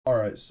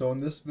Alright, so in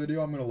this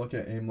video I'm going to look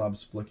at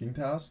AimLab's flicking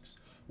tasks,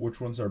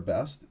 which ones are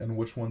best and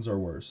which ones are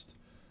worst.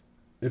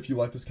 If you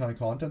like this kind of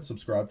content,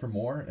 subscribe for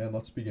more, and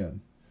let's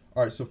begin.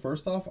 Alright, so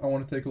first off, I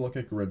want to take a look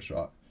at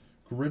Gridshot.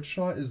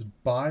 Gridshot is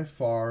by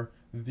far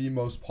the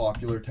most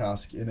popular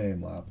task in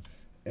AimLab,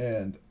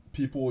 and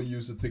people will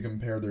use it to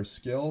compare their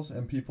skills,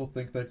 and people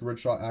think that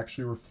Gridshot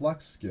actually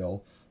reflects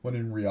skill, when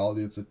in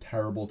reality it's a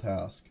terrible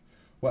task.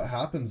 What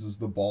happens is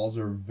the balls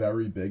are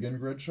very big in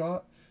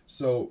Gridshot,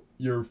 so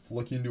you're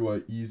flicking to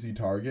an easy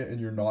target and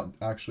you're not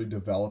actually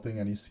developing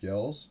any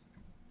skills.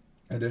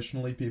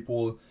 Additionally,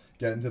 people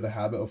get into the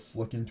habit of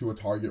flicking to a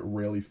target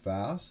really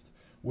fast,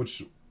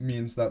 which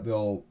means that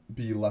they'll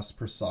be less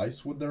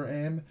precise with their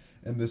aim,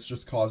 and this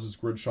just causes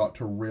Gridshot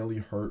to really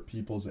hurt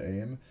people's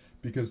aim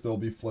because they'll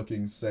be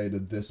flicking, say, to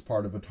this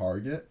part of a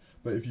target,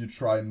 but if you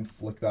try and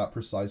flick that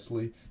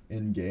precisely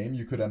in game,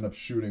 you could end up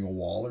shooting a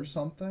wall or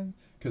something,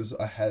 because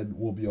a head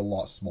will be a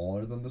lot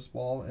smaller than this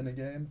ball in a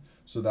game.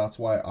 So that's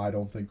why I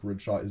don't think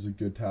Gridshot is a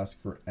good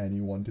task for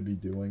anyone to be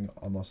doing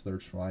unless they're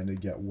trying to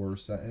get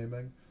worse at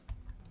aiming.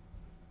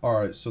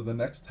 Alright, so the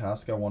next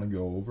task I want to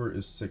go over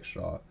is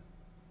Sixshot.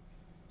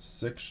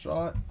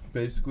 Sixshot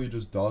basically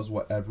just does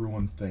what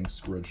everyone thinks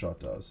Gridshot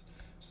does.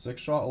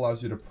 Sixshot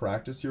allows you to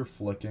practice your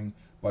flicking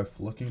by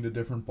flicking to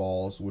different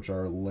balls which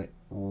are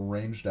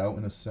ranged out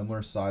in a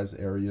similar size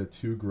area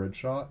to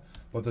Gridshot,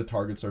 but the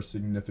targets are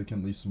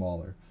significantly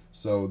smaller.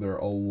 So they're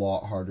a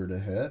lot harder to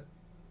hit,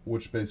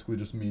 which basically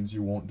just means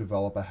you won't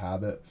develop a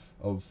habit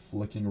of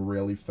flicking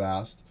really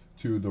fast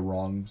to the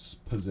wrong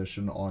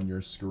position on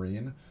your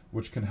screen,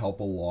 which can help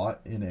a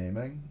lot in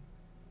aiming,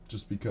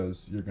 just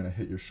because you're going to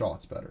hit your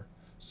shots better.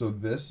 So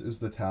this is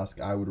the task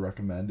I would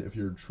recommend if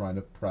you're trying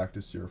to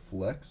practice your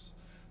flicks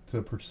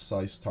to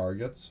precise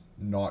targets,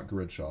 not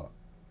Gridshot.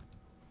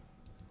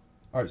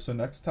 Alright, so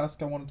next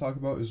task I want to talk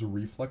about is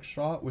Reflex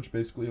Shot, which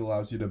basically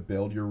allows you to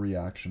build your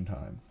reaction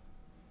time.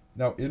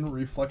 Now in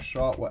Reflex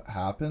Shot, what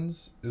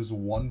happens is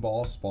one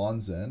ball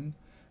spawns in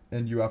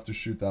and you have to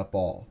shoot that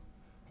ball.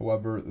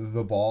 However,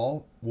 the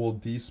ball will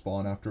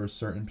despawn after a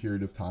certain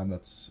period of time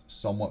that's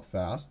somewhat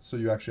fast, so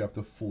you actually have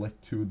to flick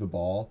to the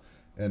ball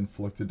and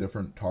flick to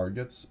different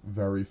targets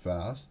very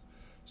fast.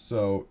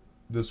 So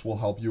this will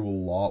help you a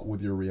lot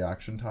with your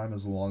reaction time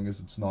as long as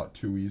it's not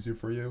too easy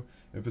for you.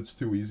 If it's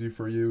too easy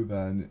for you,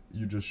 then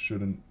you just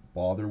shouldn't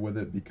bother with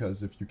it,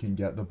 because if you can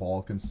get the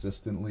ball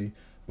consistently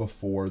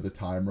before the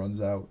time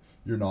runs out,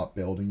 you're not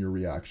building your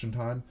reaction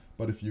time.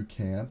 But if you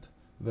can't,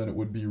 then it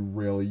would be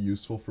really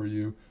useful for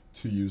you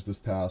to use this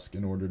task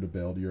in order to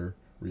build your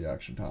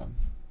reaction time.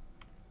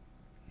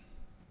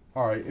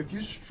 Alright, if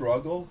you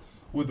struggle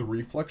with the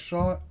Reflex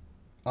Shot,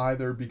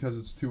 either because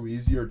it's too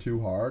easy or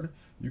too hard,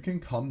 you can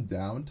come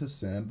down to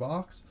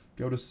Sandbox,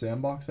 go to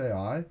Sandbox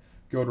AI,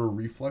 go to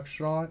Reflex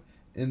Shot,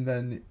 and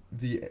then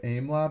the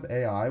AimLab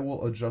AI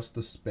will adjust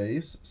the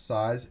space,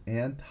 size,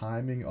 and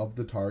timing of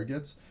the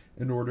targets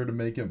in order to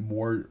make it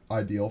more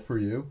ideal for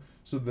you.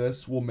 So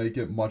this will make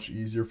it much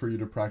easier for you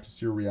to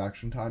practice your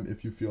reaction time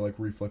if you feel like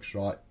Reflex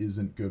Shot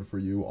isn't good for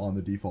you on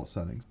the default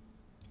settings.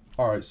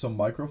 Alright, so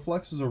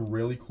Microflex is a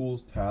really cool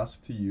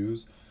task to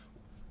use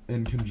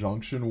in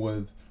conjunction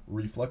with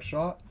Reflex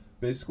Shot.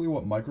 Basically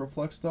what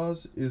Microflex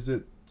does is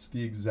it's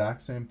the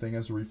exact same thing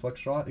as Reflex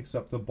Shot,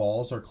 except the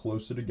balls are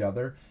closer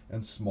together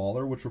and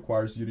smaller, which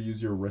requires you to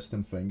use your wrist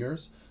and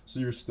fingers.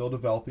 So you're still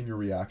developing your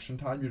reaction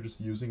time, you're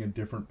just using a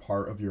different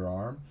part of your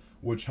arm,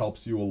 which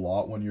helps you a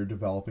lot when you're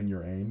developing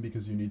your aim,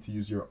 because you need to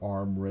use your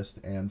arm, wrist,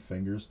 and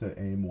fingers to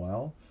aim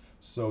well.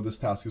 So this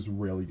task is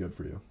really good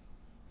for you.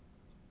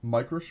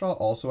 Microshot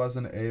also has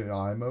an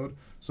AI mode,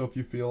 so if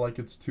you feel like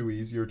it's too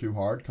easy or too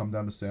hard, come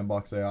down to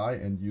Sandbox AI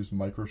and use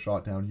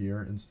Microshot down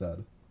here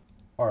instead.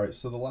 Alright,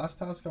 so the last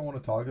task I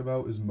want to talk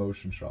about is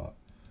Motion Shot.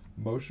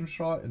 Motion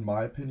Shot, in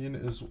my opinion,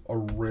 is a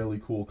really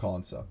cool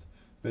concept.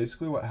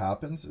 Basically what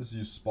happens is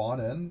you spawn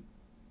in,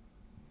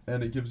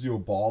 and it gives you a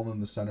ball in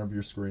the center of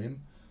your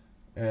screen,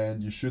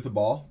 and you shoot the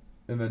ball,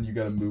 and then you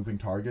get a moving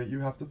target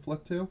you have to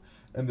flick to,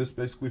 and this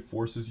basically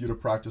forces you to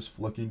practice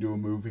flicking to a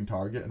moving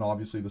target, and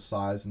obviously the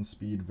size and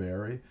speed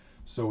vary,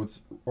 so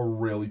it's a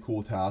really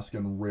cool task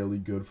and really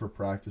good for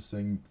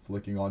practicing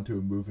flicking onto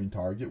a moving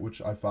target,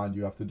 which I find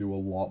you have to do a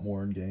lot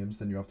more in games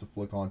than you have to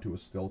flick onto a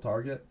still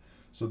target,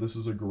 so this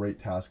is a great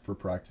task for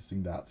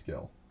practicing that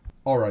skill.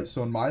 Alright,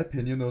 so in my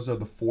opinion, those are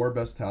the 4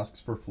 best tasks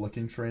for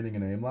flicking training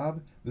in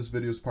AimLab. This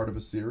video is part of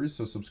a series,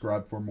 so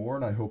subscribe for more,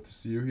 and I hope to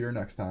see you here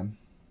next time.